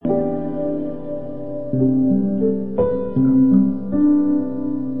Today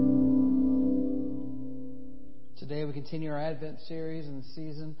we continue our Advent series in the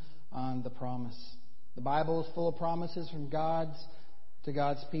season on the promise. The Bible is full of promises from God's to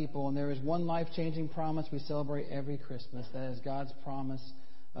God's people, and there is one life-changing promise we celebrate every Christmas. That is God's promise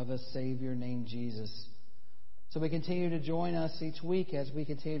of a Savior named Jesus. So we continue to join us each week as we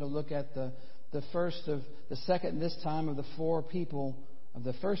continue to look at the first of the second, this time of the four people, of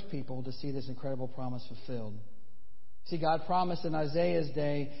the first people to see this incredible promise fulfilled. See, God promised in Isaiah's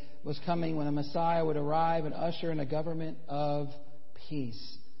day was coming when a Messiah would arrive and usher in a government of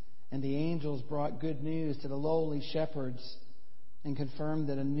peace. And the angels brought good news to the lowly shepherds and confirmed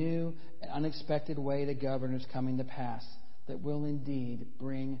that a new and unexpected way to govern is coming to pass that will indeed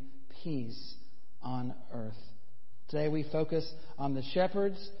bring peace on earth. Today we focus on the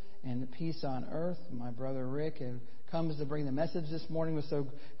shepherds and the peace on earth. My brother Rick comes to bring the message this morning, was so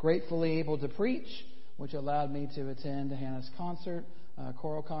gratefully able to preach, which allowed me to attend Hannah's concert,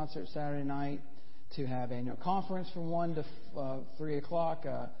 choral concert Saturday night, to have annual conference from 1 to 3 o'clock,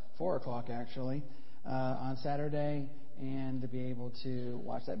 4 o'clock actually, on Saturday, and to be able to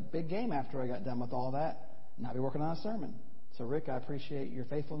watch that big game after I got done with all that, and I'll be working on a sermon. So Rick, I appreciate your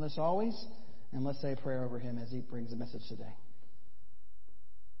faithfulness always, and let's say a prayer over him as he brings the message today.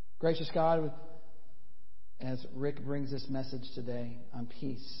 Gracious God, as Rick brings this message today on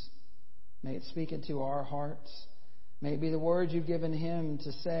peace, may it speak into our hearts. May it be the words you've given him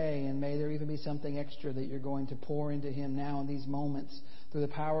to say, and may there even be something extra that you're going to pour into him now in these moments through the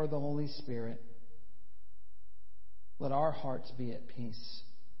power of the Holy Spirit. Let our hearts be at peace,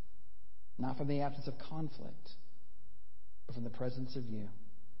 not from the absence of conflict, but from the presence of you.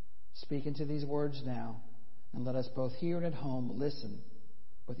 Speak into these words now, and let us both here and at home listen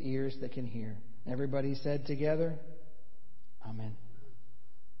with ears that can hear. Everybody said together, Amen.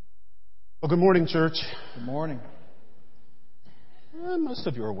 Well, good morning, church. Good morning. Most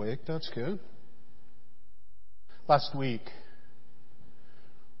of you are awake. That's good. Last week,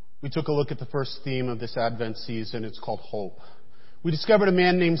 we took a look at the first theme of this Advent season. It's called hope. We discovered a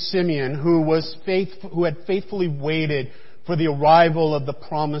man named Simeon who had faithfully waited for the arrival of the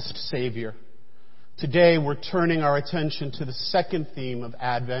promised Savior. Today, we're turning our attention to the second theme of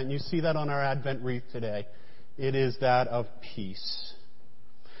Advent. You see that on our Advent wreath today. It is that of peace.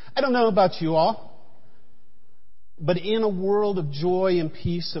 I don't know about you all, but in a world of joy and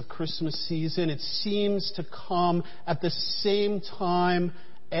peace of Christmas season, it seems to come at the same time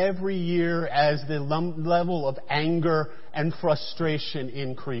every year as the level of anger and frustration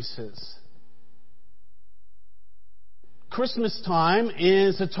increases. Christmas time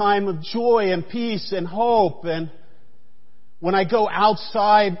is a time of joy and peace and hope. And when I go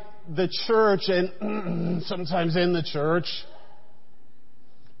outside the church and sometimes in the church,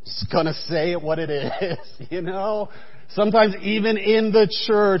 just gonna say it what it is, you know. Sometimes even in the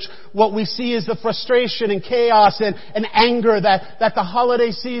church, what we see is the frustration and chaos and anger that the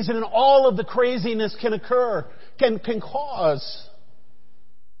holiday season and all of the craziness can cause.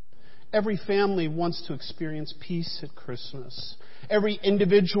 Every family wants to experience peace at Christmas. Every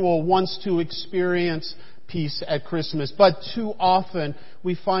individual wants to experience peace at Christmas. But too often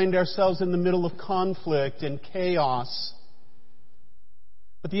we find ourselves in the middle of conflict and chaos.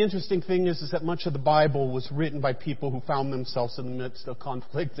 But the interesting thing is that much of the Bible was written by people who found themselves in the midst of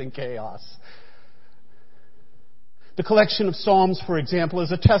conflict and chaos. The collection of Psalms, for example,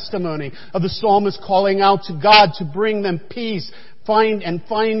 is a testimony of the psalmist calling out to God to bring them peace,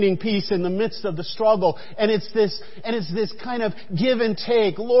 finding peace in the midst of the struggle. And it's this kind of give and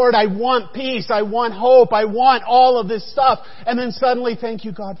take. Lord, I want peace. I want hope. I want all of this stuff. And then suddenly, thank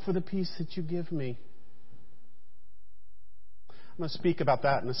you, God, for the peace that you give me. I'm going to speak about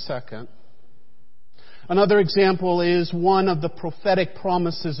that in a second. Another example is one of the prophetic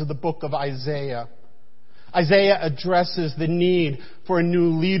promises of the book of Isaiah. Isaiah addresses the need for a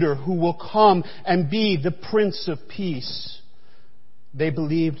new leader who will come and be the Prince of Peace. They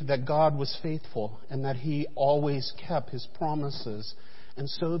believed that God was faithful and that He always kept His promises. And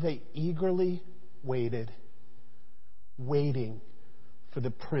so they eagerly waited, waiting for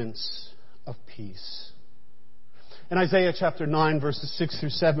the Prince of Peace. In Isaiah chapter 9, verses 6 through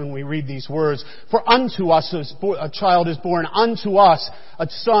 7, we read these words, "For unto us a child is born, unto us a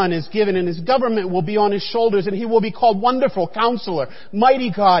son is given, and His government will be on His shoulders, and He will be called Wonderful Counselor,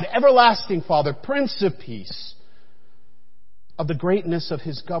 Mighty God, Everlasting Father, Prince of Peace. Of the greatness of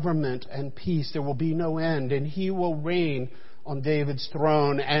His government and peace there will be no end, and He will reign on David's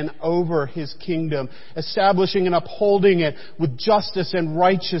throne and over His kingdom, establishing and upholding it with justice and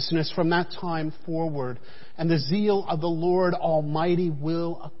righteousness from that time forward. And the zeal of the Lord Almighty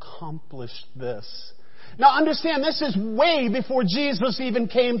will accomplish this." Now understand, this is way before Jesus even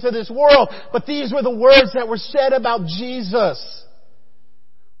came to this world. But these were the words that were said about Jesus.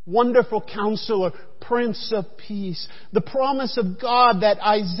 Wonderful Counselor, Prince of Peace. The promise of God that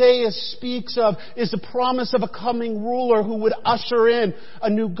Isaiah speaks of is the promise of a coming ruler who would usher in a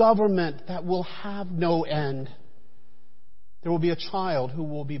new government that will have no end. There will be a child who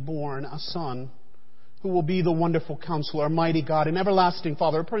will be born, a son, who will be the Wonderful Counselor, Mighty God, and Everlasting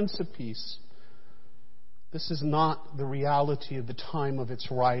Father, Prince of Peace. This is not the reality of the time of its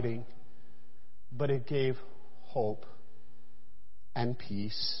writing, but it gave hope and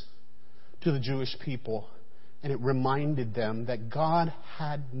peace to the Jewish people, and it reminded them that God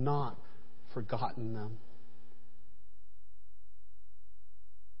had not forgotten them.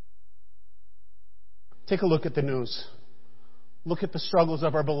 Take a look at the news. Look at the struggles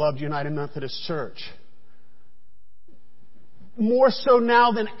of our beloved United Methodist Church. More so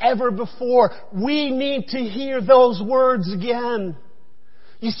now than ever before, we need to hear those words again.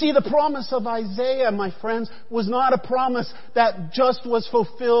 You see, the promise of Isaiah, my friends, was not a promise that just was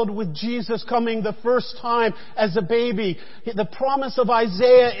fulfilled with Jesus coming the first time as a baby. The promise of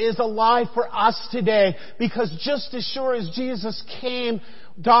Isaiah is alive for us today, because just as sure as Jesus came,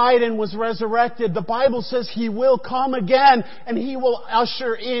 died, and was resurrected, the Bible says He will come again and He will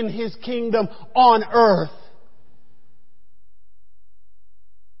usher in His kingdom on earth.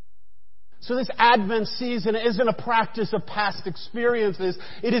 So this Advent season isn't a practice of past experiences.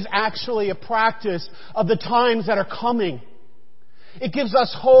 It is actually a practice of the times that are coming. It gives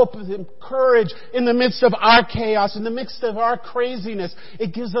us hope and courage in the midst of our chaos, in the midst of our craziness.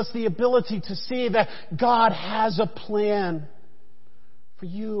 It gives us the ability to see that God has a plan for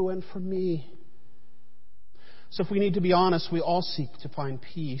you and for me. So if we need to be honest, we all seek to find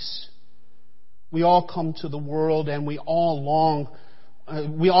peace. We all come to the world and we all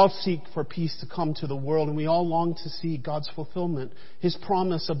seek for peace to come to the world, and we all long to see God's fulfillment, His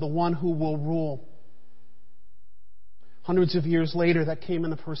promise of the one who will rule. Hundreds of years later, that came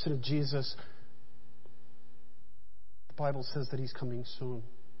in the person of Jesus. The Bible says that He's coming soon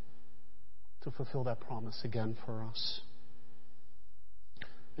to fulfill that promise again for us.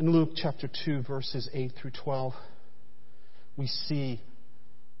 In Luke chapter 2, verses 8 through 12, we see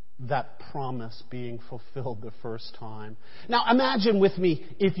that promise being fulfilled the first time. Now imagine with me,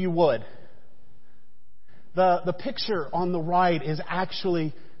 if you would. The picture on the right is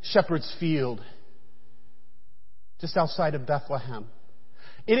actually Shepherd's Field, just outside of Bethlehem.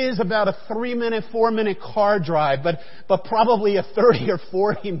 It is about a 4-minute car drive, but probably a 30 or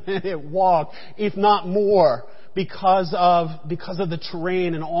 40-minute walk, if not more, because of the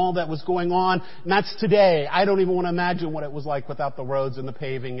terrain and all that was going on. And that's today. I don't even want to imagine what it was like without the roads and the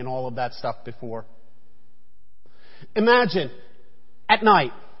paving and all of that stuff before. Imagine, at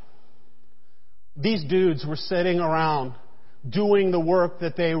night, these dudes were sitting around doing the work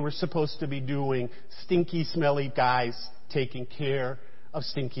that they were supposed to be doing. Stinky, smelly guys taking care of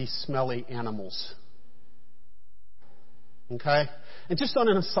stinky, smelly animals. Okay? And just on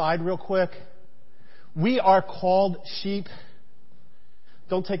an aside real quick, we are called sheep.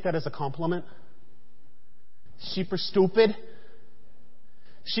 Don't take that as a compliment. Sheep are stupid.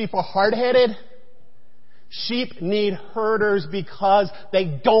 Sheep are hard-headed. Sheep need herders because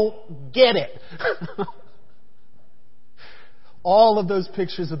they don't get it. All of those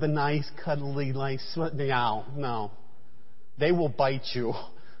pictures of the nice, cuddly, no. They will bite you.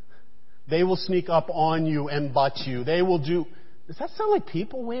 They will sneak up on you and butt you. They will do... Does that sound like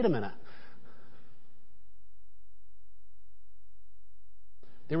people? Wait a minute.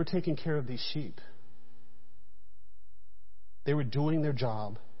 They were taking care of these sheep. They were doing their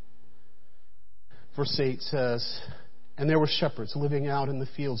job. Verse 8 says, "And there were shepherds living out in the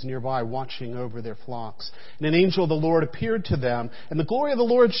fields nearby, watching over their flocks. And an angel of the Lord appeared to them, and the glory of the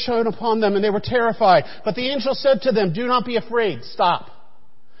Lord shone upon them, and they were terrified. But the angel said to them, 'Do not be afraid.'" Stop.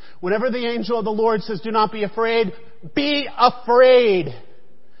 Whenever the angel of the Lord says, "Do not be afraid," be afraid.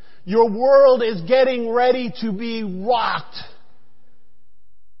 Your world is getting ready to be rocked.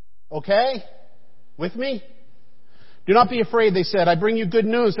 Okay? With me? "Do not be afraid," they said. "I bring you good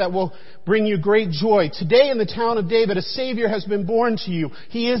news that will bring you great joy. Today in the town of David, a Savior has been born to you.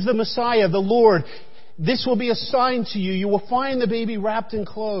 He is the Messiah, the Lord. This will be a sign to you. You will find the baby wrapped in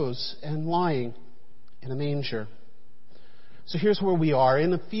clothes and lying in a manger." So here's where we are.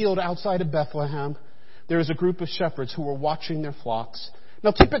 In the field outside of Bethlehem, there is a group of shepherds who are watching their flocks.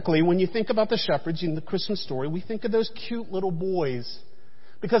 Now typically, when you think about the shepherds in the Christmas story, we think of those cute little boys.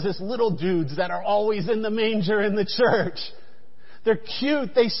 Because it's little dudes that are always in the manger in the church. They're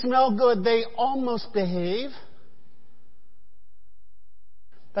cute. They smell good. They almost behave.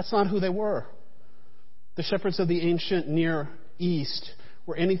 That's not who they were. The shepherds of the ancient Near East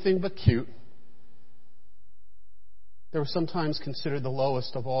were anything but cute. They were sometimes considered the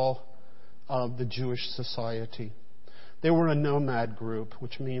lowest of all of the Jewish society. They were a nomad group,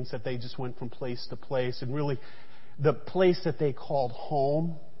 which means that they just went from place to place. And really, the place that they called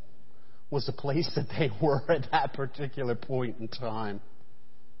home was the place that they were at that particular point in time.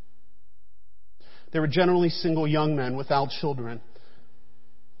 They were generally single young men without children.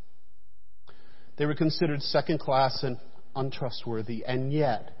 They were considered second class and untrustworthy, and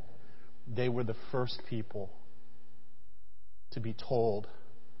yet they were the first people to be told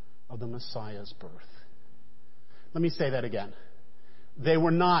of the Messiah's birth. Let me say that again. They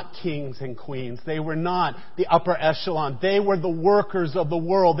were not kings and queens. They were not the upper echelon. They were the workers of the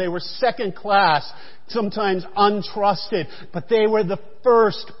world. They were second class, sometimes untrusted, but they were the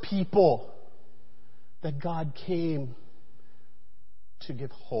first people that God came to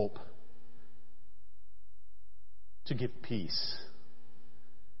give hope, to give peace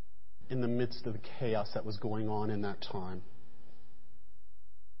in the midst of the chaos that was going on in that time.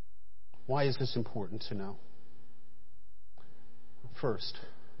 Why is this important to know? First,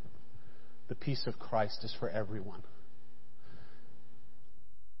 the peace of Christ is for everyone.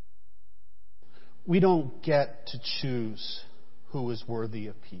 We don't get to choose who is worthy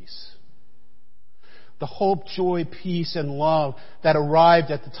of peace. The hope, joy, peace, and love that arrived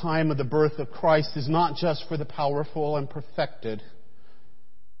at the time of the birth of Christ is not just for the powerful and perfected.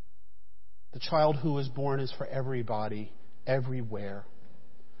 The child who is born is for everybody, everywhere.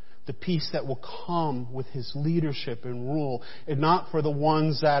 The peace that will come with His leadership and rule, and not for the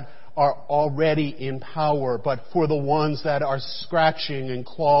ones that are already in power, but for the ones that are scratching and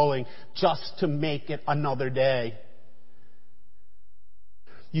clawing just to make it another day.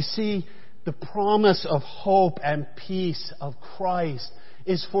 You see, the promise of hope and peace of Christ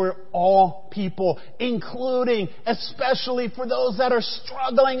is for all people, including, especially for those that are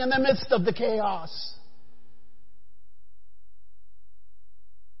struggling in the midst of the chaos.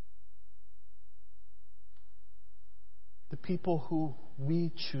 The people who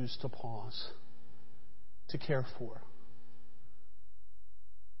we choose to pause to care for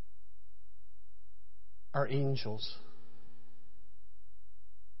are angels.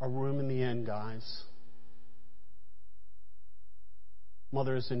 Our room in the inn, guys.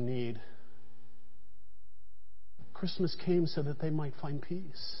 Mothers in need. Christmas came so that they might find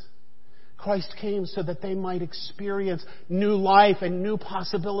peace. Christ came so that they might experience new life and new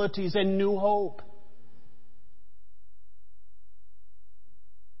possibilities and new hope.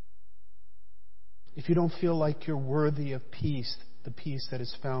 If you don't feel like you're worthy of peace, the peace that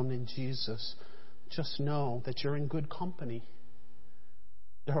is found in Jesus, just know that you're in good company.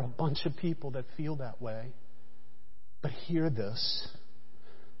 There are a bunch of people that feel that way. But hear this.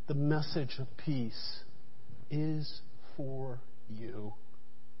 The message of peace is for you.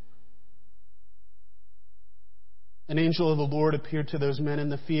 An angel of the Lord appeared to those men in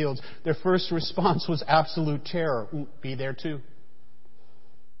the fields. Their first response was absolute terror. Be there too.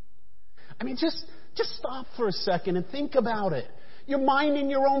 I mean, just stop for a second and think about it. You're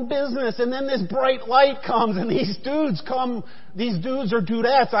minding your own business, and then this bright light comes, and these dudes or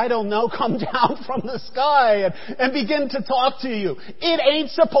dudettes, I don't know, come down from the sky and begin to talk to you. It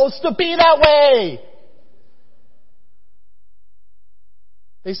ain't supposed to be that way.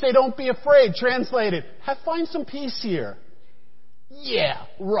 They say, don't be afraid. Translated, find some peace here. Yeah,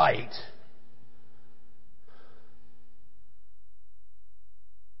 right.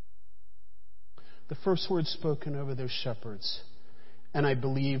 The first words spoken over those shepherds, and I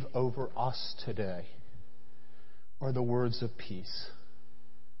believe over us today, are the words of peace.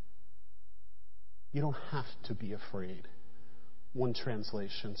 You don't have to be afraid, one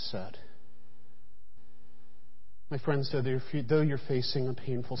translation said. My friends, though you're facing a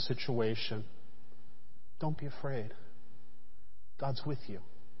painful situation, don't be afraid. God's with you.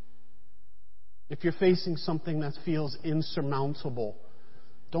 If you're facing something that feels insurmountable,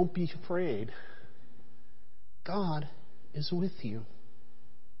 don't be afraid. God is with you.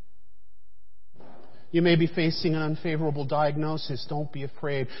 You may be facing an unfavorable diagnosis. Don't be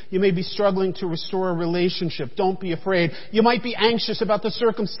afraid. You may be struggling to restore a relationship. Don't be afraid. You might be anxious about the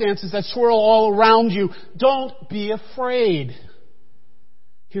circumstances that swirl all around you. Don't be afraid.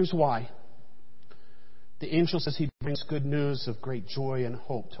 Here's why. The angel says he brings good news of great joy and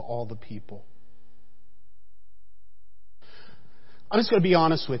hope to all the people. I'm just going to be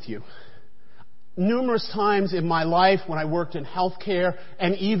honest with you. Numerous times in my life when I worked in healthcare,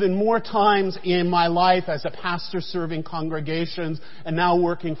 and even more times in my life as a pastor serving congregations and now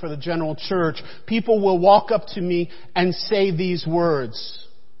working for the general church, people will walk up to me and say these words.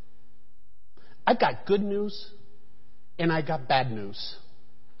 I got good news and I got bad news.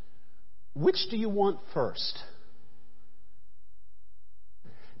 Which do you want first?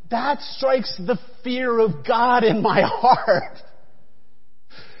 That strikes the fear of God in my heart.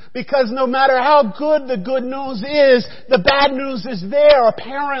 Because no matter how good the good news is, the bad news is there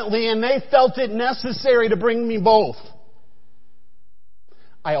apparently, and they felt it necessary to bring me both.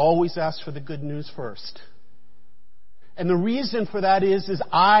 I always ask for the good news first. And the reason for that is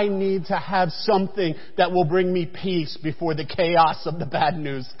I need to have something that will bring me peace before the chaos of the bad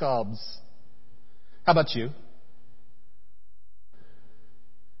news comes. How about you?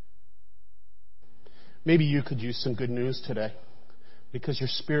 Maybe you could use some good news today because your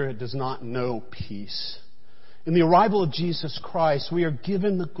spirit does not know peace. In the arrival of Jesus Christ, we are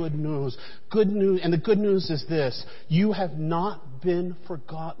given the good news. Good news, and the good news is this: you have not been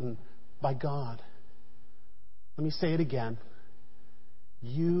forgotten by God. Let me say it again.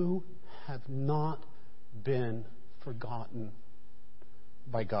 You have not been forgotten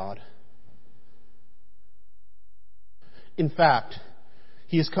by God. In fact,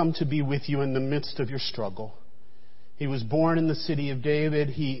 He has come to be with you in the midst of your struggle. He was born in the city of David.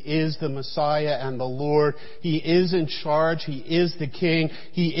 He is the Messiah and the Lord. He is in charge. He is the King.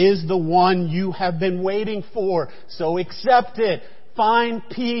 He is the one you have been waiting for. So accept it. Find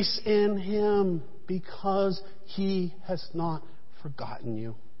peace in Him because He has not forgotten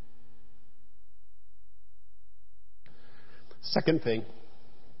you. Second thing.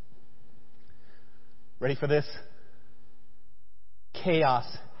 Ready for this? Chaos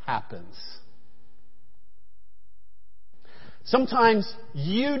happens. Sometimes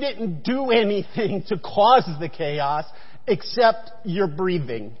you didn't do anything to cause the chaos except your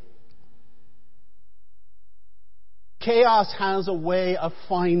breathing. Chaos has a way of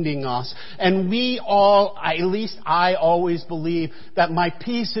finding us. And we all, at least I always believe, that my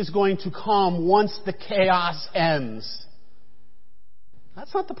peace is going to come once the chaos ends.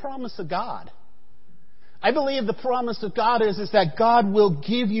 That's not the promise of God. I believe the promise of God is that God will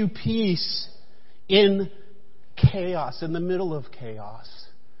give you peace in chaos, in the middle of chaos.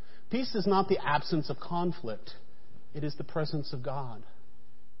 Peace is not the absence of conflict. It is the presence of God.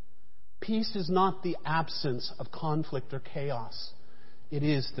 Peace is not the absence of conflict or chaos. It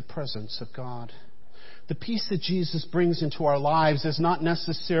is the presence of God. The peace that Jesus brings into our lives is not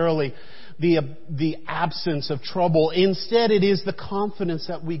necessarily the absence of trouble. Instead, it is the confidence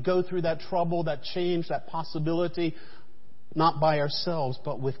that we go through that trouble, that change, that possibility, not by ourselves,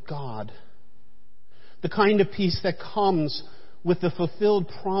 but with God. The kind of peace that comes with the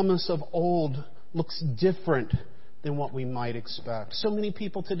fulfilled promise of old looks different than what we might expect. So many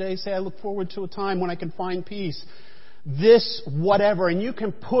people today say, I look forward to a time when I can find peace. This, whatever, and you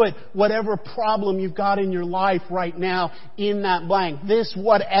can put whatever problem you've got in your life right now in that blank. This,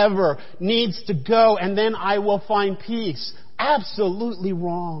 whatever, needs to go, and then I will find peace. Absolutely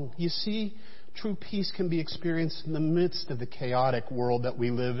wrong. You see, true peace can be experienced in the midst of the chaotic world that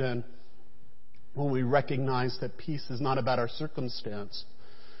we live in, when we recognize that peace is not about our circumstance,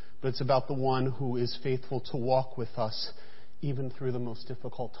 but it's about the one who is faithful to walk with us even through the most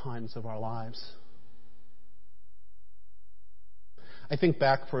difficult times of our lives. I think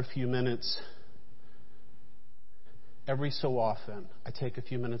back for a few minutes. Every so often, I take a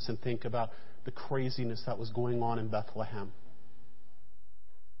few minutes and think about the craziness that was going on in Bethlehem.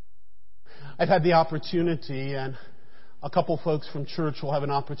 I've had the opportunity, and a couple folks from church will have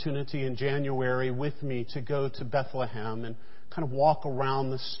an opportunity in January with me to go to Bethlehem and kind of walk around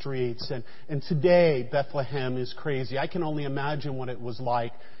the streets. And today, Bethlehem is crazy. I can only imagine what it was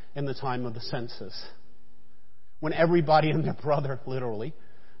like in the time of the census, when everybody and their brother, literally,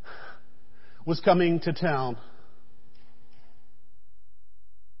 was coming to town.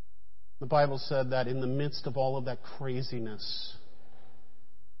 The Bible said that in the midst of all of that craziness,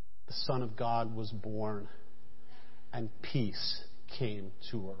 the Son of God was born and peace came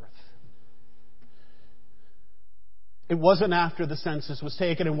to earth. It wasn't after the census was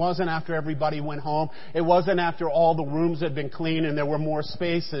taken. It wasn't after everybody went home. It wasn't after all the rooms had been cleaned and there were more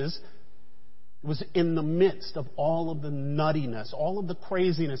spaces. It was in the midst of all of the nuttiness, all of the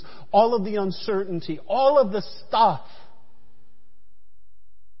craziness, all of the uncertainty, all of the stuff,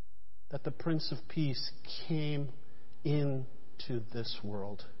 that the Prince of Peace came into this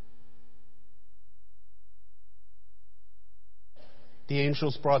world. The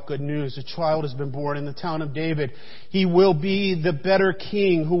angels brought good news. A child has been born in the town of David. He will be the better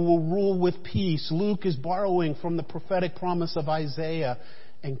king who will rule with peace. Luke is borrowing from the prophetic promise of Isaiah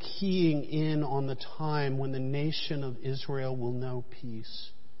and keying in on the time when the nation of Israel will know peace.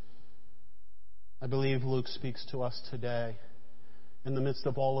 I believe Luke speaks to us today. in the midst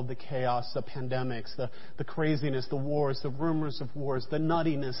of all of the chaos, the pandemics, the craziness, the wars, the rumors of wars, the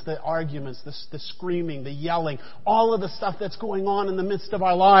nuttiness, the arguments, the screaming, the yelling, all of the stuff that's going on in the midst of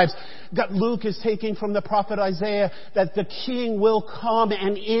our lives. God, Luke is taking from the prophet Isaiah that the King will come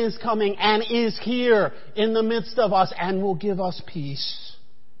and is coming and is here in the midst of us and will give us peace.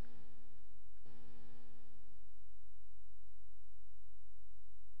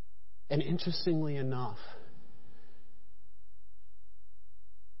 And interestingly enough,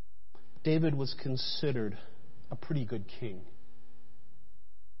 David was considered a pretty good king.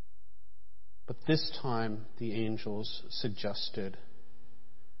 But this time, the angels suggested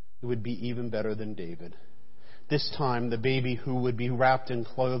it would be even better than David. This time, the baby who would be wrapped in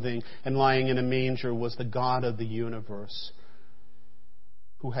clothing and lying in a manger was the God of the universe,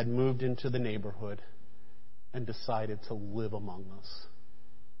 who had moved into the neighborhood and decided to live among us.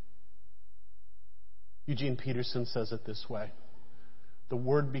 Eugene Peterson says it this way: the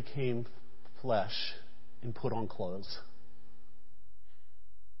Word became flesh and put on clothes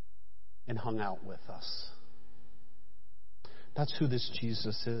and hung out with us. That's who this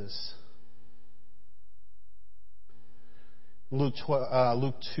Jesus is. Luke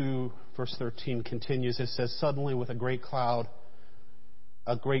 2, verse 13 continues. It says, "Suddenly with a great cloud,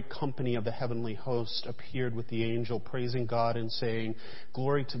 a great company of the heavenly host appeared with the angel, praising God and saying,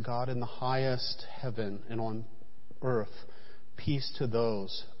 'Glory to God in the highest heaven, and on earth peace to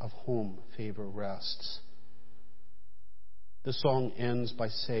those of whom favor rests.'" The song ends by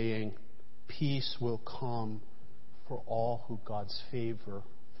saying, "Peace will come for all who God's favor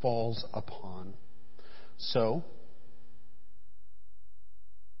falls upon." So,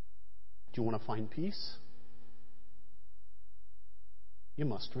 do you want to find peace? You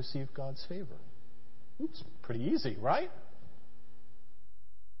must receive God's favor. It's pretty easy, right?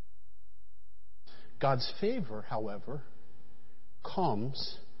 God's favor, however,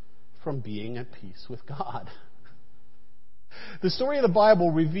 comes from being at peace with God. The story of the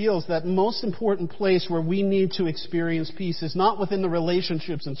Bible reveals that most important place where we need to experience peace is not within the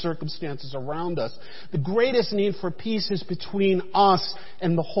relationships and circumstances around us. The greatest need for peace is between us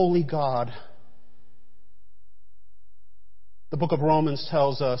and the holy God. The book of Romans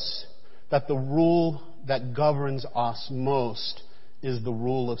tells us that the rule that governs us most is the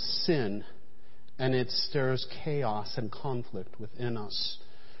rule of sin, and it stirs chaos and conflict within us.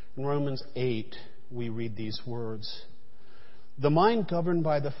 In Romans 8, we read these words: "The mind governed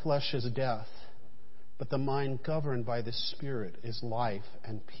by the flesh is death, but the mind governed by the Spirit is life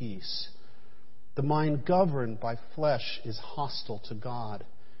and peace. The mind governed by flesh is hostile to God.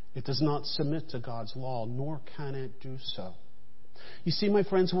 It does not submit to God's law, nor can it do so." You see, my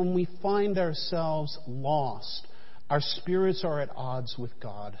friends, when we find ourselves lost, our spirits are at odds with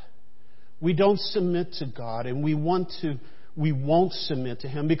God. We don't submit to God, and we won't submit to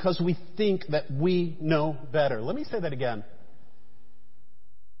Him because we think that we know better. Let me say that again.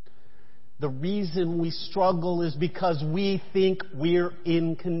 The reason we struggle is because we think we're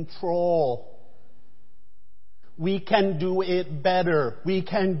in control. We can do it better. We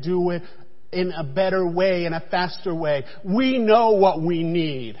can do it in a better way, in a faster way. We know what we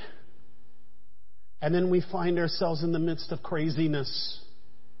need. And then we find ourselves in the midst of craziness.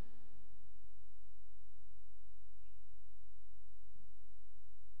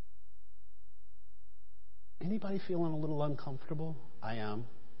 Anybody feeling a little uncomfortable? I am.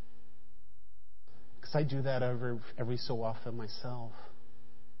 Because I do that every so often myself.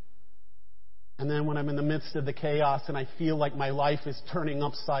 And then when I'm in the midst of the chaos and I feel like my life is turning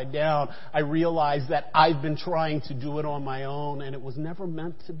upside down, I realize that I've been trying to do it on my own, and it was never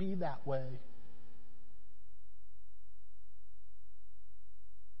meant to be that way.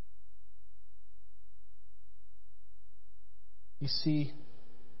 You see,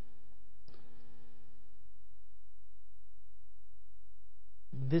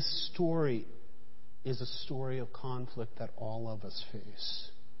 this story is a story of conflict that all of us face.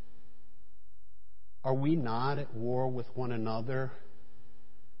 Are we not at war with one another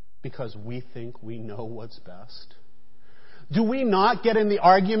because we think we know what's best? Do we not get in the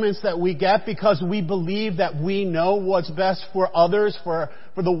arguments that we get because we believe that we know what's best for others, for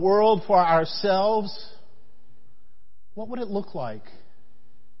the world, for ourselves? What would it look like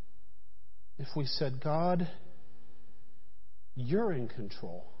if we said, "God, you're in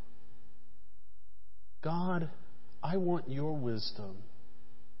control. God, I want your wisdom.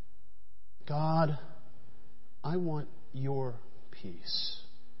 God, I want your peace."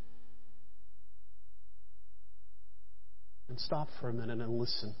 And stop for a minute and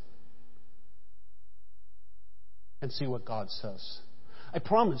listen. And see what God says. I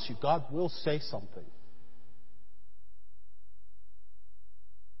promise you, God will say something.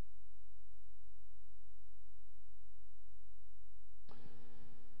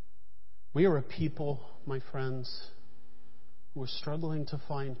 We are a people, my friends, who are struggling to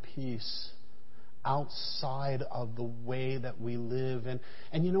find peace outside of the way that we live.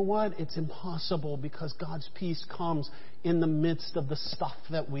 And you know what? It's impossible, because God's peace comes in the midst of the stuff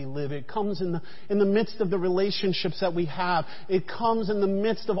that we live. It comes in the midst of the relationships that we have. It comes in the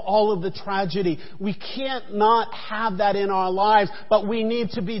midst of all of the tragedy. We can't not have that in our lives, but we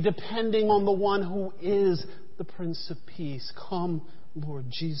need to be depending on the one who is the Prince of Peace. Come, Lord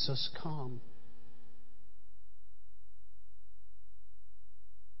Jesus, come.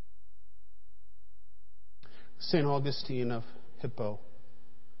 St. Augustine of Hippo,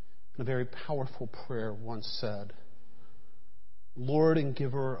 in a very powerful prayer, once said, Lord and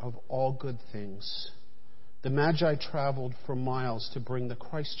giver of all good things, the Magi traveled for miles to bring the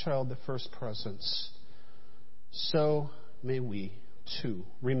Christ child the first presents. So may we, too,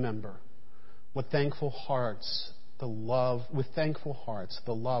 remember with thankful hearts the love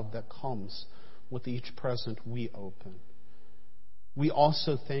that comes with each present we open. We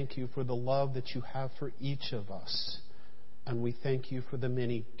also thank you for the love that you have for each of us. And we thank you for the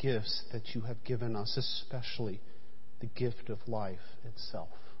many gifts that you have given us, especially the gift of life itself.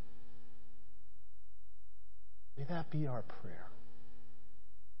 May that be our prayer.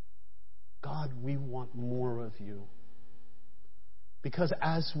 God, we want more of you. Because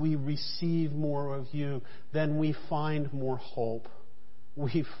as we receive more of you, then we find more hope.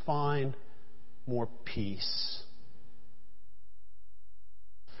 We find more peace.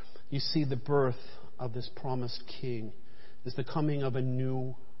 You see, the birth of this promised king is the coming of a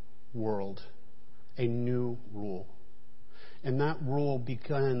new world, a new rule. And that rule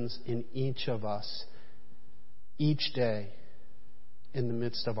begins in each of us, each day, in the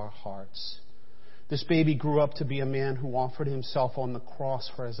midst of our hearts. This baby grew up to be a man who offered himself on the cross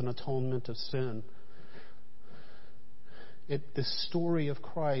as an atonement of sin. The story of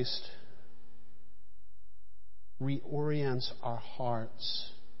Christ reorients our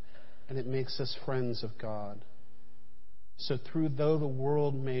hearts, and it makes us friends of God. So though the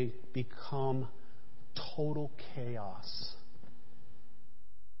world may become total chaos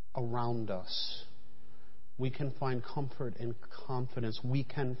around us, we can find comfort and confidence. We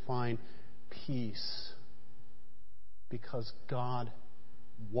can find peace because God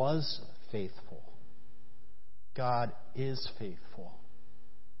was faithful. God is faithful.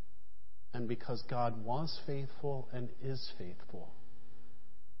 And because God was faithful and is faithful,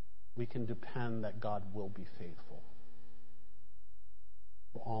 we can depend that God will be faithful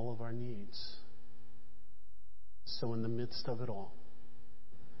for all of our needs. So in the midst of it all,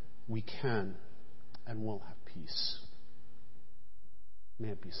 we can and will have peace. May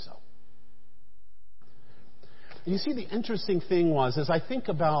it be so. And you see, the interesting thing was, as I think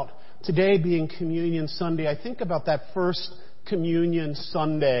about today being Communion Sunday, I think about that first Communion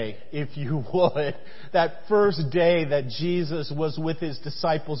Sunday, if you would. That first day that Jesus was with his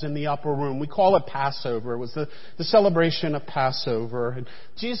disciples in the upper room. We call it Passover. It was the celebration of Passover. And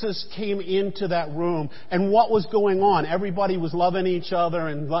Jesus came into that room, and what was going on? Everybody was loving each other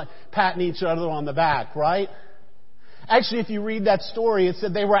and patting each other on the back, right? Actually, if you read that story, it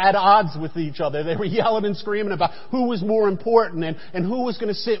said they were at odds with each other. They were yelling and screaming about who was more important and who was going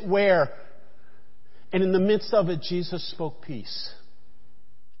to sit where. And in the midst of it, Jesus spoke peace.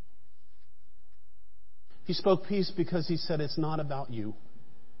 He spoke peace because he said, it's not about you.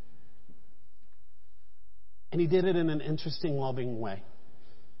 And he did it in an interesting, loving way.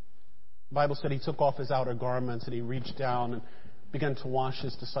 The Bible said he took off his outer garments and he reached down and began to wash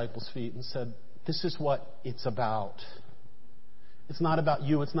his disciples' feet and said, this is what it's about. It's not about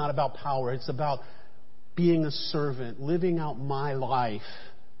you. It's not about power. It's about being a servant, living out my life,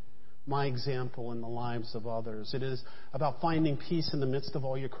 my example in the lives of others. It is about finding peace in the midst of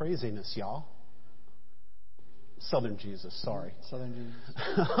all your craziness, y'all. Southern Jesus, sorry. Southern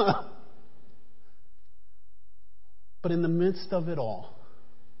Jesus. But in the midst of it all,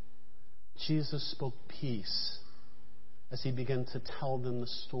 Jesus spoke peace as he began to tell them the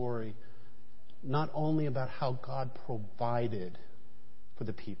story, not only about how God provided for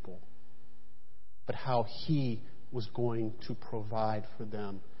the people, but how he was going to provide for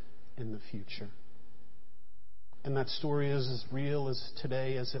them in the future. And that story is as real as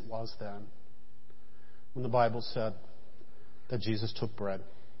today as it was then, when the Bible said that Jesus took bread.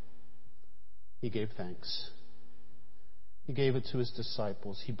 He gave thanks. He gave it to his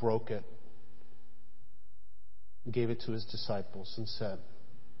disciples. He broke it. He gave it to his disciples and said,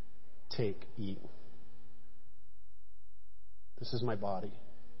 take, eat. This is my body,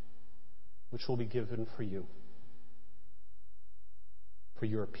 which will be given for you, for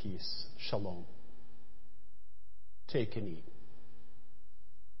your peace. Shalom. Take and eat.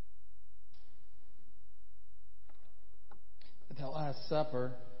 At the Last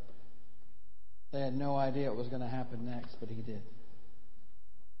Supper, they had no idea what was going to happen next, but He did.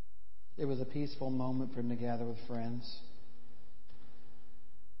 It was a peaceful moment for Him to gather with friends,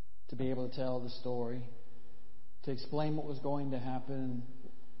 to be able to tell the story, to explain what was going to happen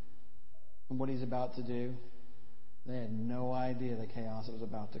and what He's about to do. They had no idea the chaos that was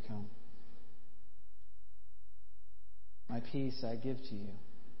about to come. My peace I give to you.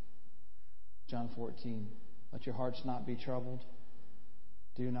 John 14. Let your hearts not be troubled.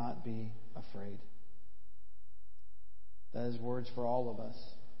 Do not be afraid. That is words for all of us,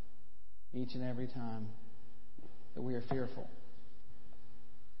 each and every time that we are fearful.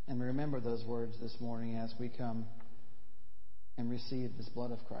 And remember those words this morning as we come and receive this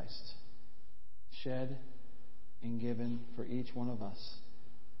blood of Christ, shed and given for each one of us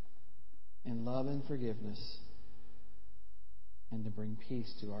in love and forgiveness, and to bring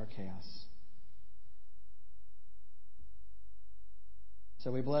peace to our chaos.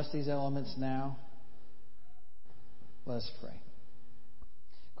 So we bless these elements now. Let us pray.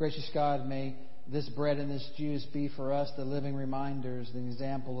 Gracious God, may this bread and this juice be for us the living reminders, the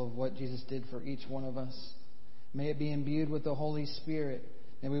example of what Jesus did for each one of us. May it be imbued with the Holy Spirit.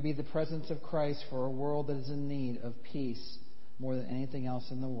 May we be the presence of Christ for a world that is in need of peace more than anything else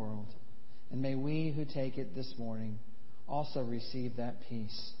in the world. And may we who take it this morning also receive that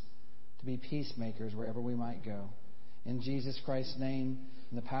peace, to be peacemakers wherever we might go. In Jesus Christ's name,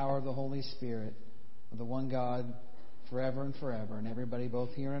 in the power of the Holy Spirit, of the one God, forever and forever. And everybody,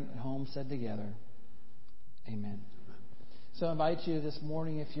 both here and at home, said together, Amen. So I invite you this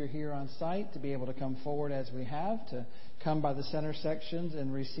morning, if you're here on site, to be able to come forward as we have, to come by the center sections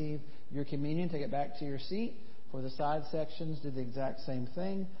and receive your communion. Take it back to your seat. For the side sections, do the exact same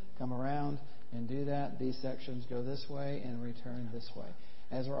thing. Come around and do that. These sections go this way and return this way.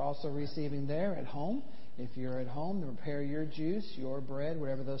 As we're also receiving there at home, if you're at home, prepare your juice, your bread,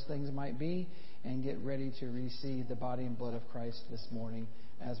 whatever those things might be, and get ready to receive the body and blood of Christ this morning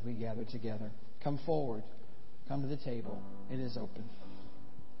as we gather together. Come forward. Come to the table. It is open.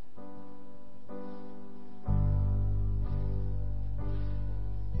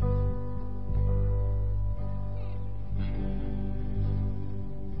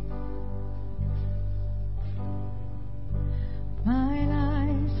 Mine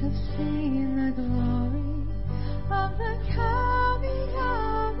eyes have seen the glory of the coming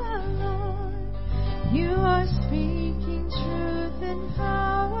of the Lord. You are speaking truth in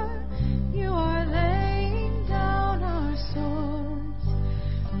power. You are laying down our swords,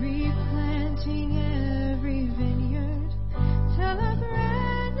 replanting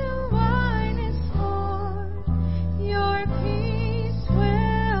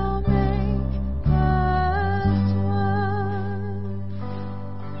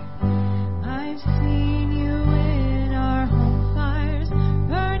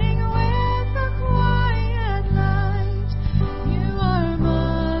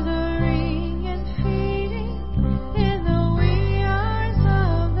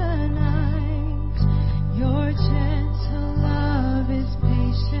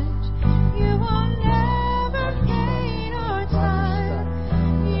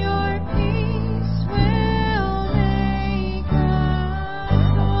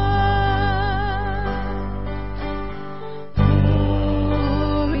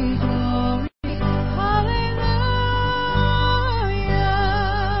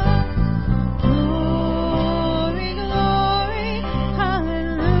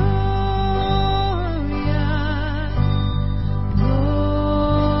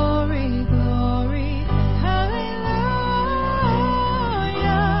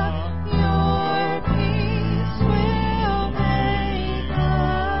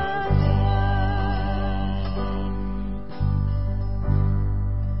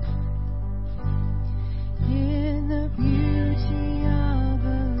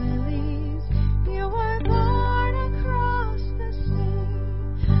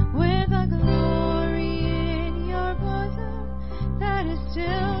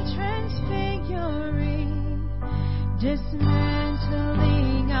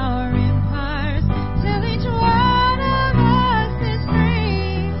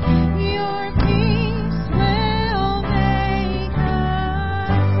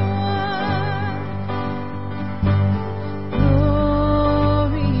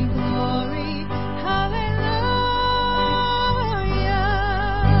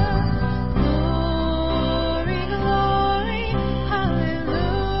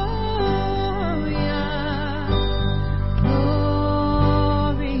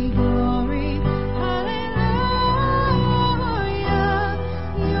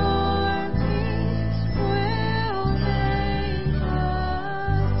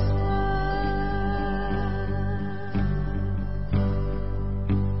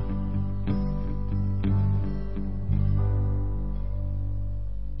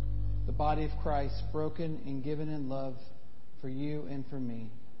body of Christ, broken and given in love for you and for me,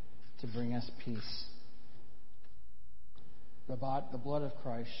 to bring us peace. The blood of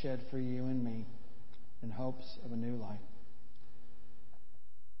Christ shed for you and me in hopes of a new life.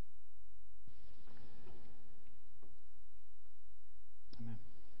 Amen.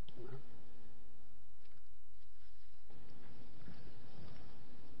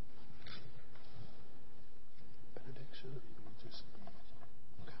 Benediction.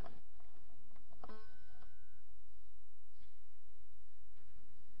 Okay.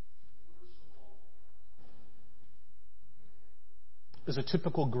 Is a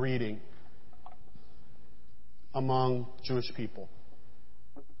typical greeting among Jewish people.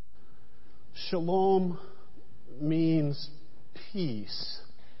 Shalom means peace,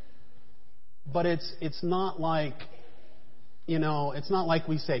 but it's not like, it's not like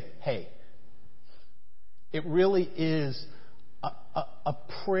we say, hey. It really is a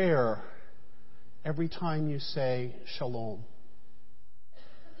prayer every time you say shalom.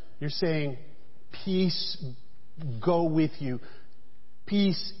 You're saying, peace go with you.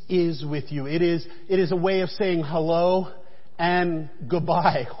 Peace is with you. It is a way of saying hello and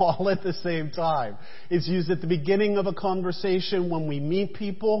goodbye all at the same time. It's used at the beginning of a conversation when we meet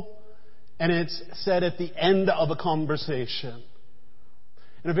people, and it's said at the end of a conversation.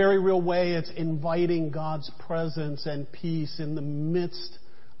 In a very real way, it's inviting God's presence and peace in the midst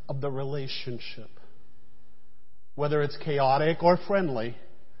of the relationship. Whether it's chaotic or friendly,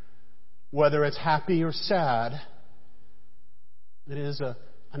 whether it's happy or sad, it is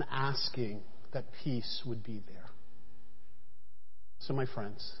an asking that peace would be there. So, my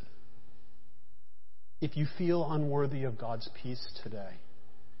friends, if you feel unworthy of God's peace today,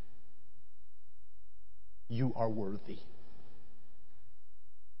 you are worthy.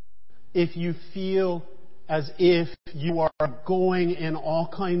 If you feel as if you are going in all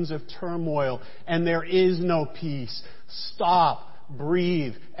kinds of turmoil and there is no peace, stop,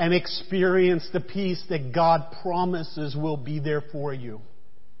 breathe, and experience the peace that God promises will be there for you.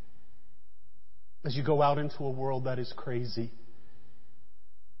 As you go out into a world that is crazy,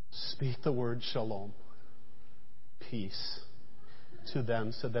 speak the word shalom, peace, to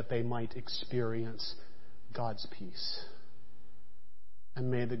them so that they might experience God's peace. And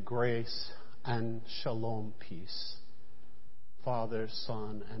may the grace and shalom peace, Father,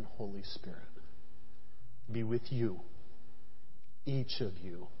 Son, and Holy Spirit, be with you, each of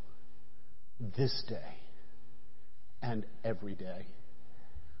you, this day and every day.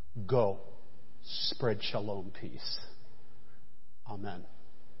 Go, spread shalom peace. Amen.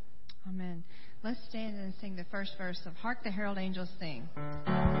 Amen. Let's stand and sing the first verse of Hark the Herald Angels Sing.